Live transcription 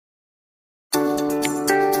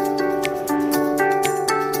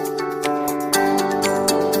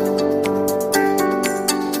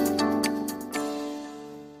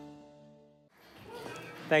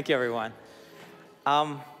Thank you, everyone.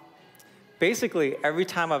 Basically, every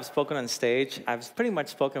time I've spoken on stage, I've pretty much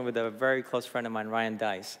spoken with a very close friend of mine, Ryan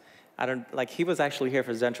Dice. He was actually here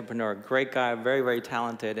for Entrepreneur, great guy, very, very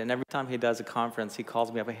talented, and every time he does a conference, he calls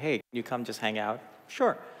me up, like, hey, can you come just hang out?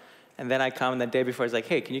 Sure. And then I come, and the day before, he's like,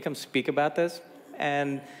 hey, can you come speak about this?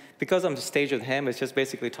 And because I'm on stage with him, it's just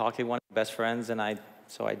basically talking one of my best friends, and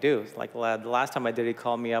so I do. Like the last time I did, he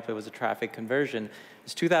called me up, it was a traffic conversion.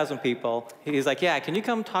 It's 2,000 people. He's like, yeah, can you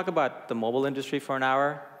come talk about the mobile industry for an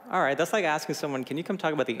hour? All right, that's like asking someone, can you come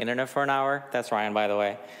talk about the internet for an hour? That's Ryan, by the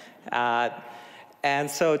way. And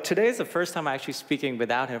so today is the first time I'm actually speaking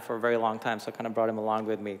without him for a very long time, so I kind of brought him along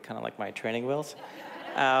with me, kind of like my training wheels.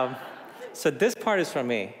 So this part is for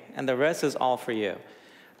me, and the rest is all for you.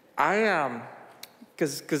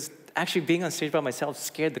 Because actually being on stage by myself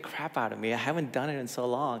scared the crap out of me. I haven't done it in so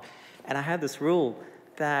long. And I had this rule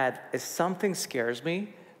that if something scares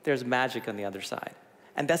me, there's magic on the other side.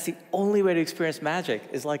 And that's the only way to experience magic,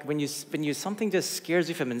 is like when something just scares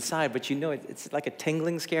you from inside, but you know it's like a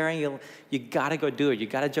tingling scaring, you gotta go do it. You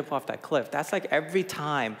gotta jump off that cliff. That's like every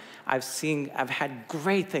time I've had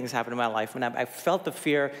great things happen in my life when I felt the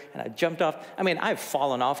fear and I jumped off. I mean, I've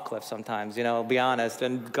fallen off cliffs sometimes, I'll be honest,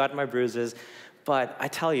 and got my bruises. But I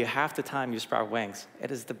tell you, half the time you sprout wings. It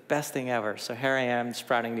is the best thing ever. So here I am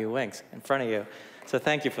sprouting new wings in front of you. So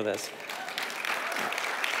thank you for this.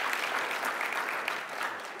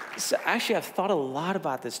 So actually, I've thought a lot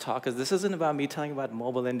about this talk, because this isn't about me telling you about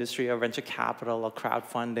mobile industry or venture capital or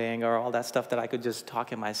crowdfunding or all that stuff that I could just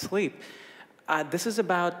talk in my sleep. This is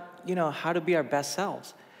about, how to be our best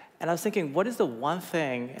selves. And I was thinking, what is the one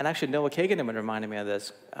thing, and actually Noah Kagan reminded me of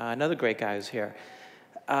this, another great guy who's here.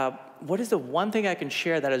 What is the one thing I can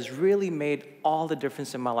share that has really made all the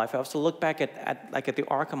difference in my life? I was to look back at the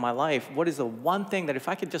arc of my life. What is the one thing that if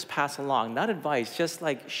I could just pass along, not advice, just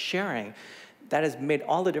like sharing, that has made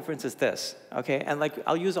all the difference is this, okay? And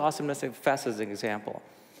I'll use Awesomeness Fest as an example.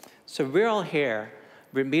 So we're all here,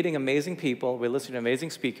 we're meeting amazing people, we're listening to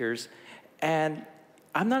amazing speakers, and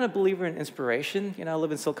I'm not a believer in inspiration. I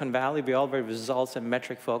live in Silicon Valley, we all very results and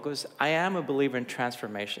metric focused. I am a believer in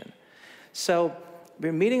transformation. So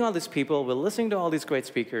we're meeting all these people, we're listening to all these great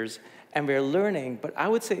speakers, and we're learning, but I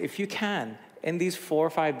would say if you can, in these 4 or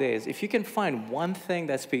 5 days, if you can find one thing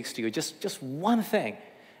that speaks to you, just one thing,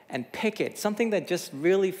 and pick it, something that just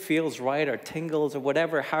really feels right or tingles or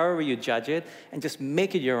whatever, however you judge it, and just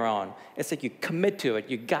make it your own. It's like you commit to it.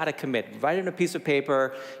 You gotta commit. Write it on a piece of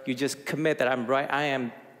paper. You just commit that I'm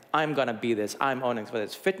gonna be this. I'm owning it. Whether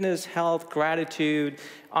it's fitness, health, gratitude,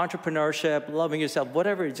 entrepreneurship, loving yourself,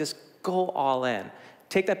 whatever, just go all in.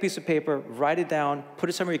 Take that piece of paper, write it down, put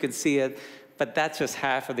it somewhere you can see it, but that's just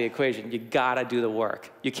half of the equation. You gotta do the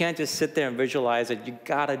work. You can't just sit there and visualize it. You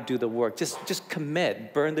gotta do the work. Just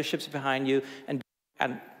commit. Burn the ships behind you, and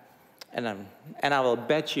I will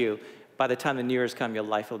bet you, by the time the New Year's come, your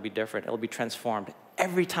life will be different. It'll be transformed.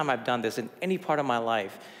 Every time I've done this in any part of my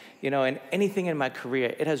life, in anything in my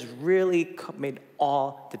career, it has really made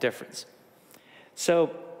all the difference.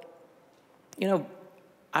 So,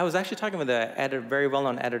 I was actually talking with a very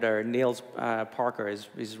well-known editor, Niels Parker.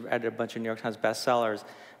 He's edited a bunch of New York Times bestsellers.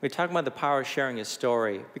 We were talking about the power of sharing your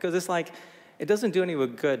story, because it's like, it doesn't do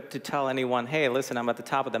anyone good to tell anyone, hey, listen, I'm at the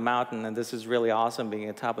top of the mountain, and this is really awesome being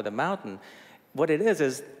at the top of the mountain. What it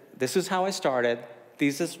is this is how I started.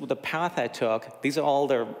 This is the path I took. These are all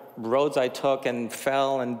the roads I took and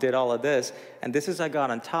fell and did all of this, and this is how I got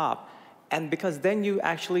on top. And because then you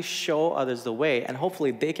actually show others the way, and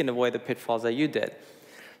hopefully they can avoid the pitfalls that you did.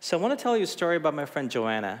 So I want to tell you a story about my friend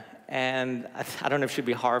Joanna, and I don't know if she'd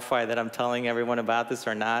be horrified that I'm telling everyone about this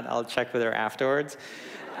or not. I'll check with her afterwards.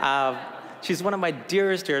 She's one of my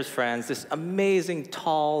dearest, dearest friends, this amazing,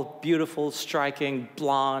 tall, beautiful, striking,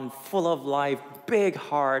 blonde, full of life, big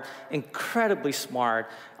heart, incredibly smart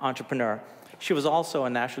entrepreneur. She was also a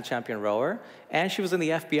national champion rower, and she was in the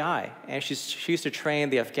FBI, and she used to train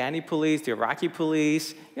the Afghani police, the Iraqi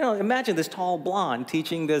police. Imagine this tall blonde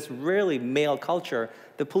teaching this really male culture,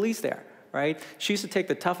 the police there, right? She used to take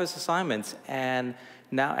the toughest assignments, and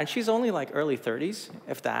she's only like early 30s,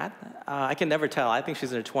 if that. I can never tell. I think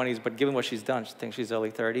she's in her 20s, but given what she's done, I think she's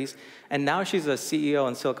early 30s. And now she's a CEO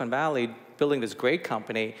in Silicon Valley, building this great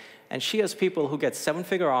company, and she has people who get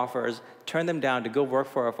 7-figure offers, turn them down to go work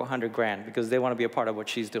for her for 100 grand because they want to be a part of what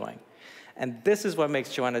she's doing. And this is what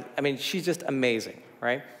makes Joanna, she's just amazing,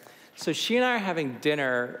 right? So she and I are having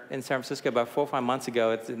dinner in San Francisco about 4 or 5 months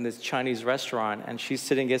ago. It's in this Chinese restaurant, and she's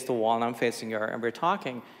sitting against the wall, and I'm facing her, and we're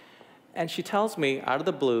talking. And she tells me, out of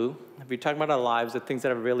the blue, we're talking about our lives, the things that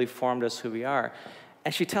have really formed us who we are.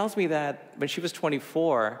 And she tells me that when she was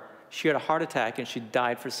 24, she had a heart attack, and she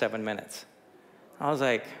died for 7 minutes. I was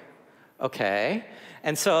like, okay.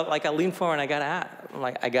 And so like I leaned forward and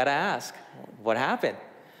I gotta ask, what happened?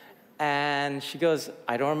 And she goes,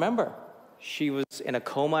 I don't remember. She was in a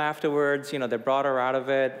coma afterwards. You know, they brought her out of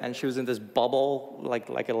it, and she was in this bubble,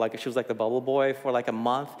 she was like the bubble boy for like a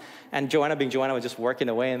month. And Joanna, being Joanna, was just working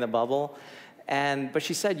away in the bubble. But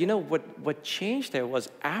she said, you know, what changed there was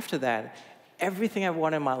after that, everything I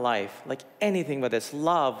wanted in my life, like anything, whether it's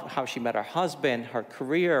love, how she met her husband, her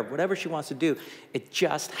career, whatever she wants to do, it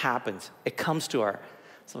just happens. It comes to her.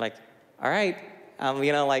 So I'm like, all right,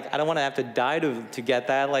 you know, like I don't want to have to die to get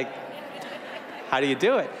that. Like, how do you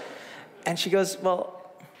do it? And she goes,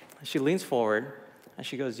 well, she leans forward, and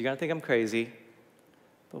she goes, you're going to think I'm crazy,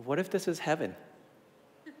 but what if this is heaven?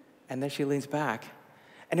 And then she leans back.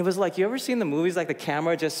 And it was like, you ever seen the movies, like the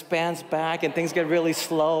camera just spans back and things get really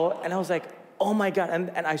slow? And I was like, oh my God.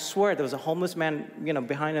 And I swear, there was a homeless man, you know,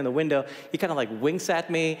 behind in the window. He kind of like winks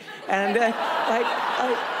at me. And it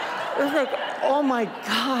was like, oh my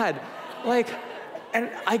God. Like,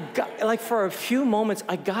 and I got, like for a few moments,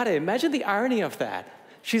 I got it. Imagine the irony of that.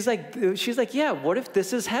 She's like, yeah, what if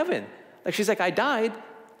this is heaven? Like, she's like, I died.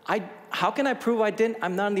 How can I prove I didn't?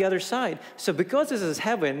 I'm not on the other side. So because this is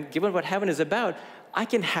heaven, given what heaven is about, I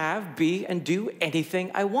can have, be, and do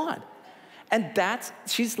anything I want. And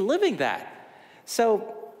she's living that.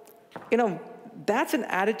 So, you know, that's an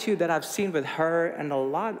attitude that I've seen with her and a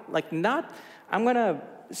lot, like I'm gonna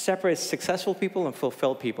separate successful people and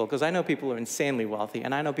fulfilled people, because I know people who are insanely wealthy,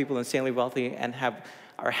 and I know people insanely wealthy and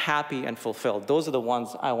are happy and fulfilled. Those are the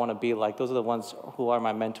ones I want to be like. Those are the ones who are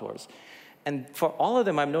my mentors. And for all of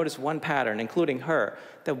them, I've noticed one pattern, including her,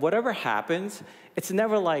 that whatever happens, it's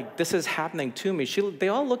never like, this is happening to me. They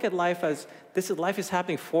all look at life as, life is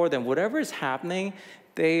happening for them. Whatever is happening,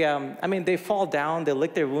 they fall down, they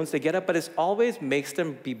lick their wounds, they get up, but it always makes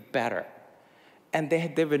them be better. And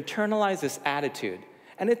they've internalized this attitude.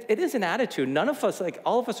 And it is an attitude. None of us, like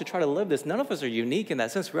all of us who try to live this, none of us are unique in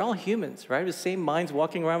that sense. We're all humans, right? The same minds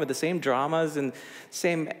walking around with the same dramas and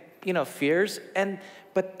same, you know, fears.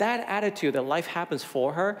 But that attitude that life happens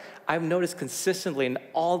for her, I've noticed consistently in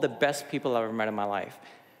all the best people I've ever met in my life.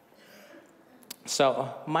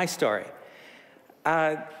 So my story.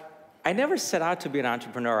 I never set out to be an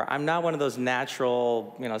entrepreneur. I'm not one of those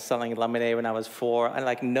natural, you know, selling lemonade when I was 4. And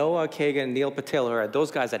like Noah Kagan and Neil Patel,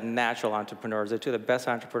 those guys are natural entrepreneurs. They're two of the best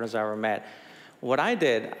entrepreneurs I ever met. What I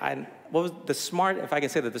did, if I can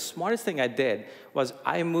say that, the smartest thing I did was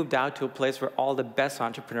I moved out to a place where all the best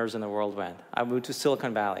entrepreneurs in the world went. I moved to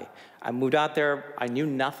Silicon Valley. I moved out there, I knew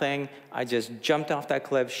nothing. I just jumped off that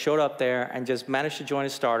cliff, showed up there, and just managed to join a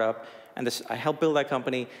startup. And I helped build that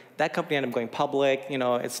company. That company ended up going public. You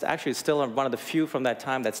know, it's actually still one of the few from that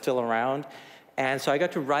time that's still around. And so I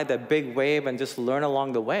got to ride that big wave and just learn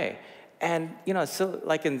along the way. And, you know, so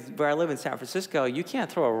like where I live in San Francisco, you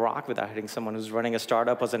can't throw a rock without hitting someone who's running a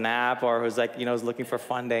startup as an app or who's like, you know, is looking for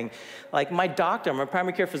funding. Like my doctor, my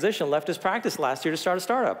primary care physician, left his practice last year to start a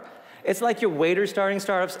startup. It's like your waiters starting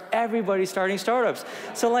startups, everybody's starting startups.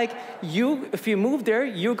 So like if you move there,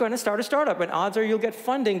 you're gonna start a startup, and odds are you'll get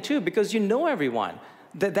funding too, because you know everyone.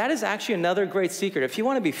 That is actually another great secret. If you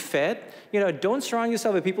wanna be fit, you know, don't surround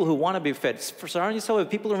yourself with people who wanna be fit. Surround yourself with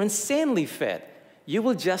people who are insanely fit. You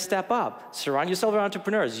will just step up. Surround yourself with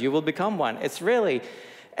entrepreneurs, you will become one. It's really,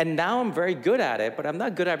 and now I'm very good at it, but I'm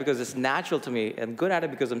not good at it because it's natural to me. I'm good at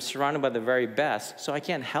it because I'm surrounded by the very best, so I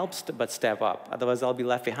can't help but step up. Otherwise, I'll be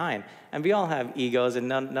left behind. And we all have egos, and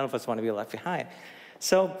none of us want to be left behind.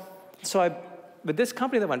 With this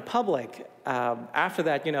company that went public, after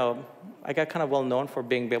that, you know, I got kind of well known for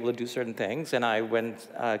being able to do certain things, and I went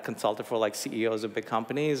consulted for like CEOs of big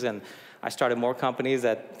companies, and I started more companies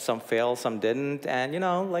that some failed, some didn't, and you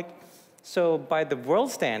know, like, so by the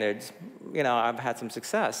world standards, you know, I've had some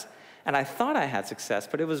success. And I thought I had success,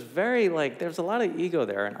 but it was very like, there's a lot of ego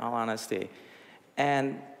there, in all honesty.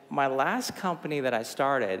 And my last company that I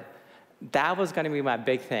started, that was gonna be my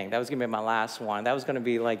big thing. That was gonna be my last one. That was gonna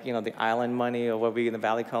be like, you know, the island money, or what we in the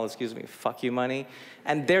Valley call, excuse me, fuck you money.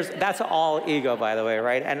 And that's all ego, by the way,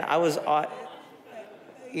 right? And I was,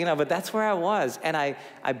 you know, but that's where I was. And I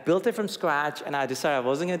built it from scratch, and I decided I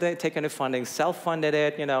wasn't gonna take any funding, self-funded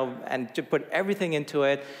it, you know, and to put everything into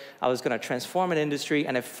it. I was gonna transform an industry,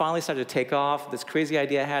 and it finally started to take off, this crazy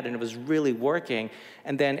idea I had, and it was really working.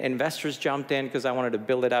 And then investors jumped in because I wanted to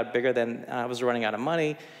build it out bigger than I was running out of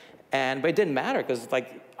money. But it didn't matter, because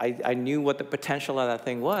like I knew what the potential of that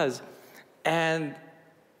thing was. And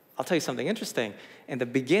I'll tell you something interesting. In the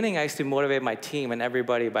beginning, I used to motivate my team and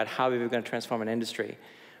everybody about how we were gonna transform an industry.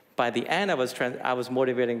 By the end, I was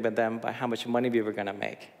motivating them by how much money we were gonna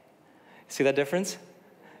make. See that difference?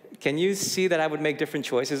 Can you see that I would make different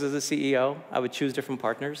choices as a CEO? I would choose different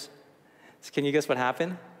partners. So can you guess what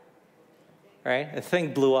happened? Right? The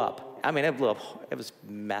thing blew up. I mean, it blew up. It was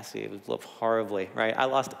messy. It blew up horribly, right? I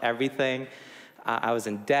lost everything. I was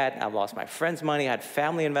in debt. I lost my friends' money. I had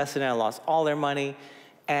family invested in it. I lost all their money.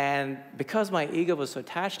 And because my ego was so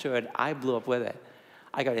attached to it, I blew up with it.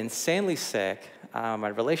 I got insanely sick. My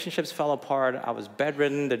relationships fell apart. I was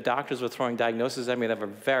bedridden. The doctors were throwing diagnoses at me that were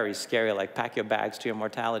very scary, like pack your bags to your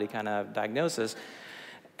mortality kind of diagnosis.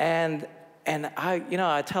 And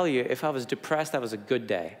I tell you, if I was depressed, that was a good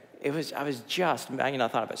day. I was just, I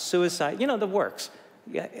thought about suicide, the works.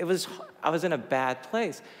 Yeah, I was in a bad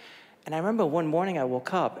place. And I remember one morning I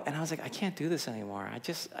woke up and I was like, I can't do this anymore.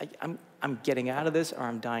 I'm getting out of this or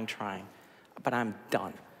I'm dying trying, but I'm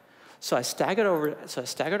done. So I staggered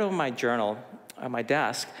over my journal on my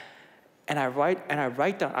desk, and I write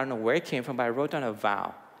down, I don't know where it came from, but I wrote down a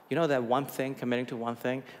vow. You know that one thing, committing to one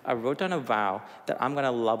thing? I wrote down a vow that I'm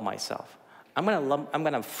gonna love myself. I'm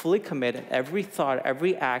gonna fully commit in every thought,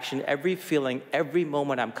 every action, every feeling, every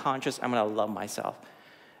moment I'm conscious, I'm gonna love myself.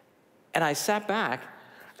 And I sat back,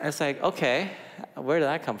 and it's like, okay, where did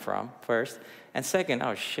that come from, first? And second,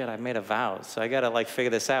 oh shit, I made a vow, so I gotta figure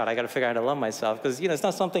this out. I gotta figure out how to love myself, because it's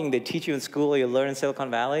not something they teach you in school or you learn in Silicon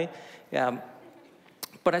Valley. Yeah.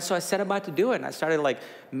 So I set about to do it, and I started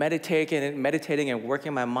meditating and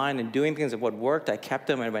working my mind and doing things that what worked, I kept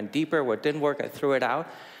them and went deeper. What didn't work, I threw it out.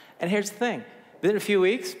 And here's the thing, within a few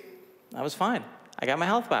weeks, I was fine. I got my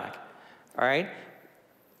health back, all right?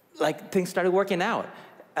 Things started working out.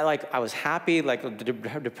 I was happy,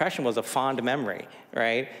 the depression was a fond memory,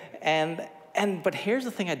 right? But here's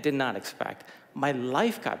the thing I did not expect. My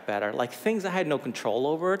life got better, things I had no control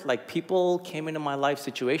over, people came into my life,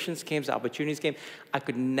 situations came, opportunities came, I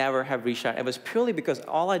could never have reached out. It was purely because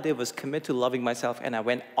all I did was commit to loving myself and I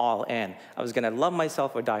went all in. I was gonna love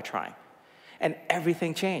myself or die trying. And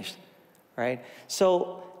everything changed, right?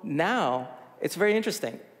 So now, it's very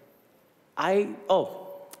interesting.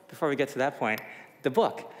 Before we get to that point, the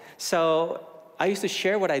book. So I used to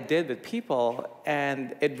share what I did with people,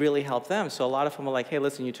 and it really helped them. So a lot of them were like, hey,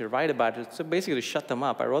 listen, you need to write about it. So basically, to shut them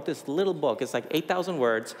up, I wrote this little book. It's 8,000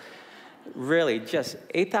 words. Really, just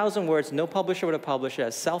 8,000 words. No publisher would have published it.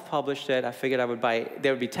 I self-published it. I figured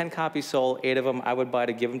there would be 10 copies sold. 8 of them I would buy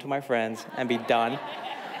to give them to my friends and be done.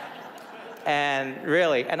 And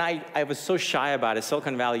really, I was so shy about it.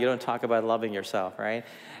 Silicon Valley, you don't talk about loving yourself, right?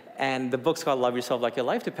 And the book's called Love Yourself Like Your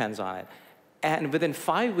Life Depends on It. And within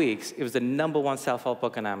 5 weeks, it was the #1 self-help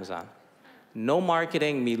book on Amazon. No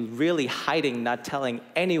marketing, me really hiding, not telling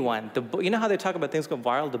anyone. The book, you know how they talk about things go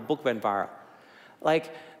viral? The book went viral.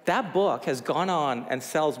 That book has gone on and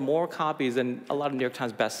sells more copies than a lot of New York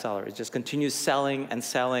Times bestsellers. It just continues selling and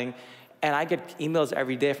selling. And I get emails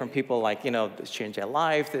every day from people it's changed their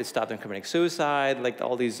life, they stopped them committing suicide,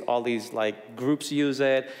 all these groups use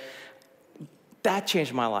it. That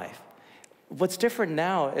changed my life. What's different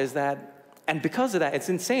now is that, and because of that, it's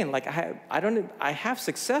insane. I have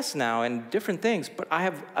success now in different things, but I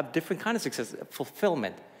have a different kind of success,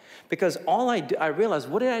 fulfillment. Because I realized,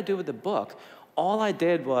 what did I do with the book? All I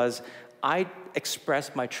did was, I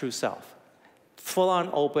expressed my true self. Full on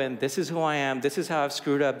open, this is who I am, this is how I've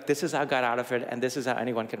screwed up, this is how I got out of it, and this is how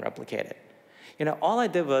anyone can replicate it. All I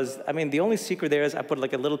did was, the only secret there is I put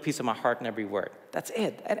a little piece of my heart in every word. That's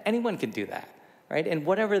it, and anyone can do that, right? And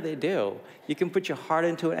whatever they do, you can put your heart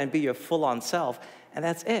into it and be your full-on self, and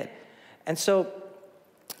that's it. And so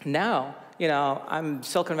now, I'm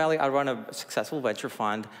Silicon Valley, I run a successful venture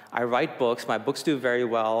fund, I write books, my books do very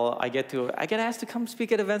well, I get asked to come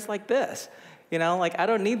speak at events like this. I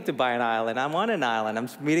don't need to buy an island. I'm on an island. I'm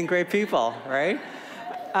meeting great people, right?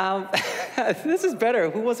 This is better.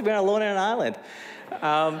 Who wants to be alone on an island?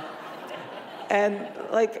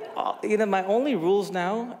 My only rules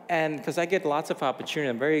now, and because I get lots of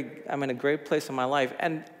opportunity, I'm in a great place in my life,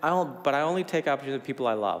 but I only take opportunity with people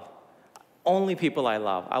I love. Only people I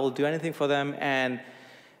love. I will do anything for them, and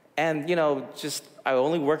I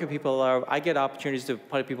only work with people. I get opportunities to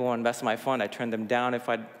put people who invest in my fund. I turn them down if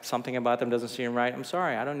something about them doesn't seem right. I'm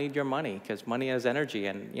sorry, I don't need your money, because money is energy.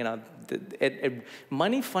 And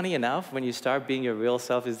money, funny enough, when you start being your real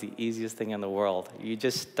self, is the easiest thing in the world. You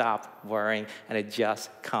just stop worrying, and it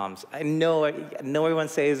just comes. I know everyone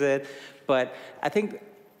says it, but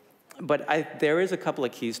there is a couple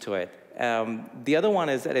of keys to it. The other one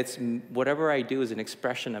is that whatever I do is an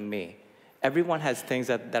expression of me. Everyone has things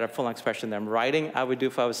that are full expression. I'm writing, I would do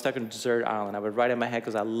if I was stuck on a desert island. I would write in my head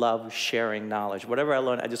because I love sharing knowledge. Whatever I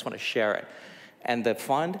learn, I just want to share it. And the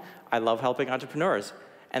fund, I love helping entrepreneurs.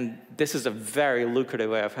 And this is a very lucrative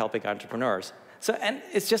way of helping entrepreneurs. And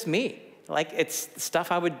it's just me. Like, it's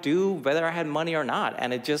stuff I would do whether I had money or not,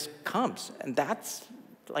 and it just comes. And that's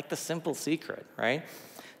like the simple secret, right?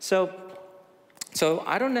 So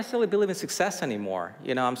I don't necessarily believe in success anymore.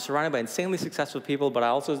 You know, I'm surrounded by insanely successful people, but I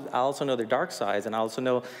also know their dark sides, and I also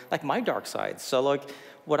know, like, my dark sides. So, like,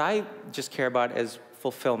 what I just care about is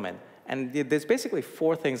fulfillment. And there's basically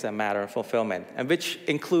 4 things that matter in fulfillment, and which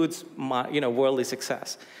includes my, worldly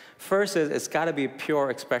success. First is it's got to be a pure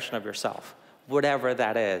expression of yourself, whatever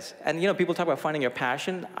that is. And people talk about finding your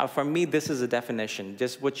passion. For me, this is a definition,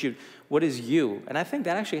 just what is you. And I think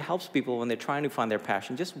that actually helps people when they're trying to find their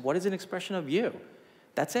passion. Just what is an expression of you?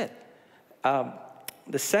 That's it.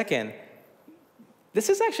 The second, this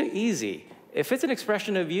is actually easy. If it's an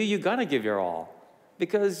expression of you, you got to give your all.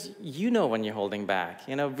 Because you know when you're holding back.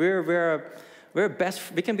 We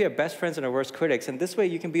can be our best friends and our worst critics, and this way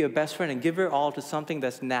you can be a best friend and give your all to something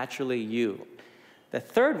that's naturally you. The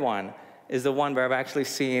third one is the one where I've actually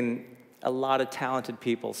seen a lot of talented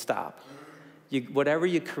people stop. Whatever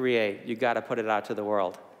you create, you got to put it out to the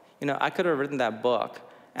world. I could have written that book,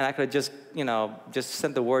 and I could have just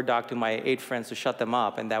sent the Word doc to my 8 friends to shut them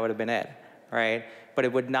up, and that would have been it, right? But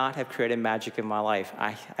it would not have created magic in my life.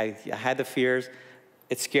 I had the fears.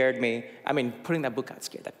 It scared me. I mean, putting that book out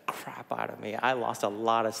scared the crap out of me. I lost a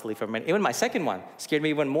lot of sleep from it. Even my second one scared me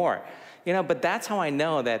even more. But that's how I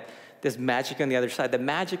know that there's magic on the other side. The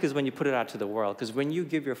magic is when you put it out to the world, because when you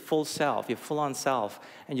give your full self, your full-on self,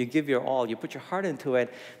 and you give your all, you put your heart into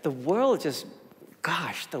it, the world just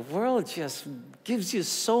gives you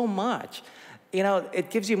so much. It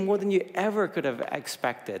gives you more than you ever could have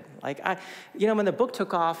expected. Like, when the book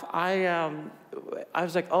took off, I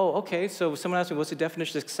was like, oh, okay, so someone asked me, what's the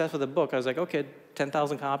definition of success for the book? I was like, okay,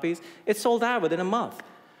 10,000 copies. It sold out within a month.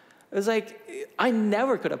 It was like, I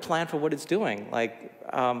never could have planned for what it's doing. Like,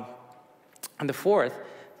 and the fourth,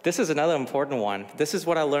 this is another important one. This is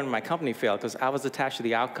what I learned in my company failed, because I was attached to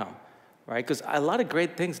the outcome, right? Because a lot of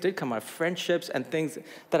great things did come out. Friendships and things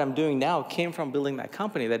that I'm doing now came from building that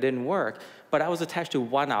company that didn't work. But I was attached to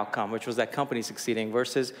one outcome, which was that company succeeding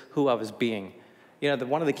versus who I was being.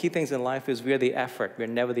 One of the key things in life is we're the effort. We're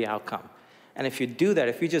never the outcome. And if you do that,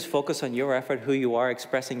 if you just focus on your effort, who you are,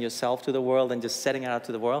 expressing yourself to the world, and just setting it out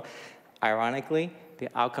to the world, ironically, the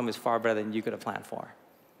outcome is far better than you could have planned for.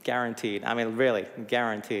 Guaranteed. I mean, really,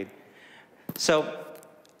 guaranteed. So,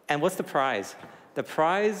 and what's the prize? The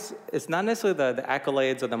prize is not necessarily the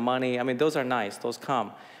accolades or the money. I mean, those are nice. Those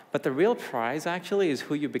come. But the real prize, actually, is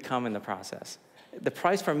who you become in the process. The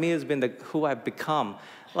prize for me has been who I've become.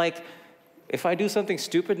 Like, if I do something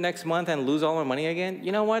stupid next month and lose all my money again,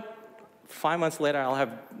 you know what? 5 months later, I'll have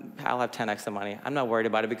 10x the money. I'm not worried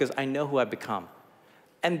about it because I know who I've become.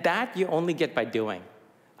 And that you only get by doing.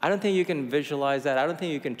 I don't think you can visualize that. I don't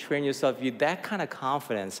think you can train yourself. That kind of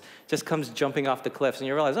confidence just comes jumping off the cliffs, and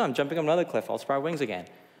you realize, oh, I'm jumping off another cliff. I'll sprout wings again.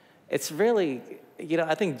 It's really,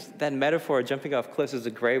 I think that metaphor of jumping off cliffs is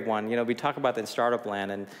a great one. We talk about that in startup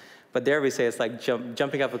land, but there we say it's like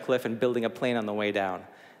jumping off a cliff and building a plane on the way down.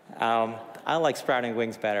 I like sprouting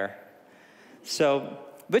wings better. So,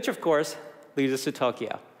 which of course leads us to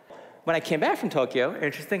Tokyo. When I came back from Tokyo, an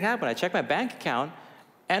interesting thing happened. I checked my bank account,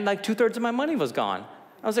 and like 2/3 of my money was gone.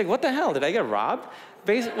 I was like, what the hell? Did I get robbed?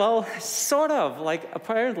 Well, sort of. Like,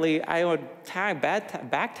 apparently, I owed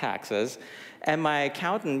back taxes, and my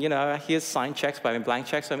accountant, he has signed checks by me, blank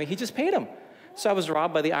checks by me. He just paid them. So I was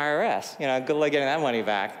robbed by the IRS. Good luck getting that money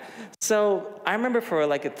back. So I remember for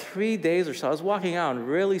like 3 days or so, I was walking out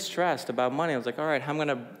really stressed about money. I was like, all right, how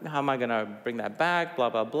am I gonna bring that back? Blah,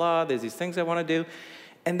 blah, blah. There's these things I want to do.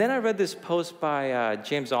 And then I read this post by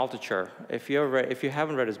James Altucher. If you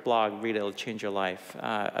haven't read his blog, read it. It'll change your life.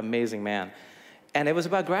 Amazing man. And it was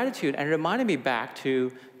about gratitude, and it reminded me back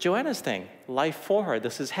to Joanna's thing, life for her.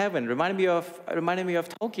 This is heaven. Reminded me of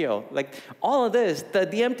Tokyo. Like all of this,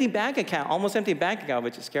 the empty bank account, almost empty bank account,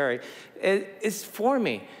 which is scary, is for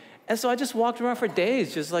me. And so I just walked around for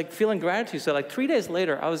days, just like feeling gratitude. So like 3 days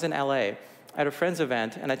later, I was in LA at a friend's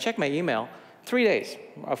event, and I checked my email. 3 days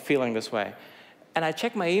of feeling this way, and I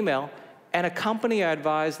checked my email. And a company I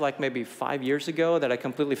advised like maybe 5 years ago that I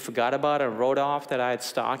completely forgot about and wrote off that I had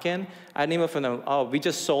stock in, I had an email from them, oh, we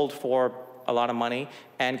just sold for a lot of money,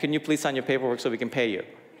 and can you please sign your paperwork so we can pay you?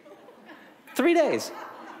 3 days,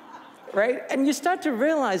 right? And you start to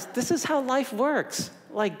realize this is how life works.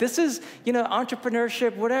 Like this is,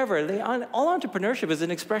 entrepreneurship, whatever. All entrepreneurship is an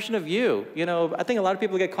expression of you. I think a lot of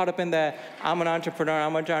people get caught up in that, I'm an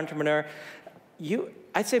entrepreneur.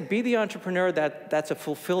 I'd say be the entrepreneur that's a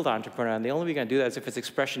fulfilled entrepreneur, and the only way you can do that is if it's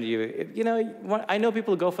expression to you. I know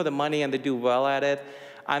people go for the money and they do well at it.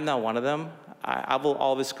 I'm not one of them. I will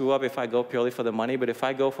always screw up if I go purely for the money, but if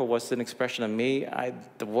I go for what's an expression of me,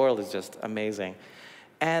 the world is just amazing.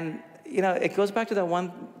 And you know, it goes back to that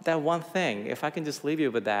one thing. If I can just leave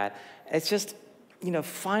you with that, it's just, you know,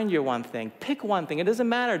 find your one thing. Pick one thing. It doesn't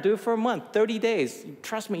matter. Do it for a month, 30 days.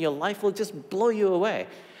 Trust me, your life will just blow you away.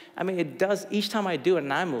 I mean, it does each time I do it,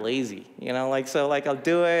 and I'm lazy. You know, like, so like I'll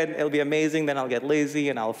do it, it'll be amazing, then I'll get lazy,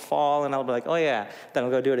 and I'll fall, and I'll be like, oh yeah, then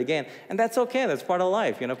I'll go do it again. And that's okay. That's part of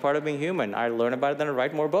life, you know, part of being human. I learn about it, then I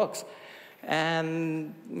write more books.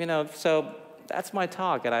 And, you know, so that's my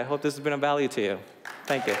talk, and I hope this has been of value to you.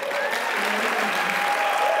 Thank you.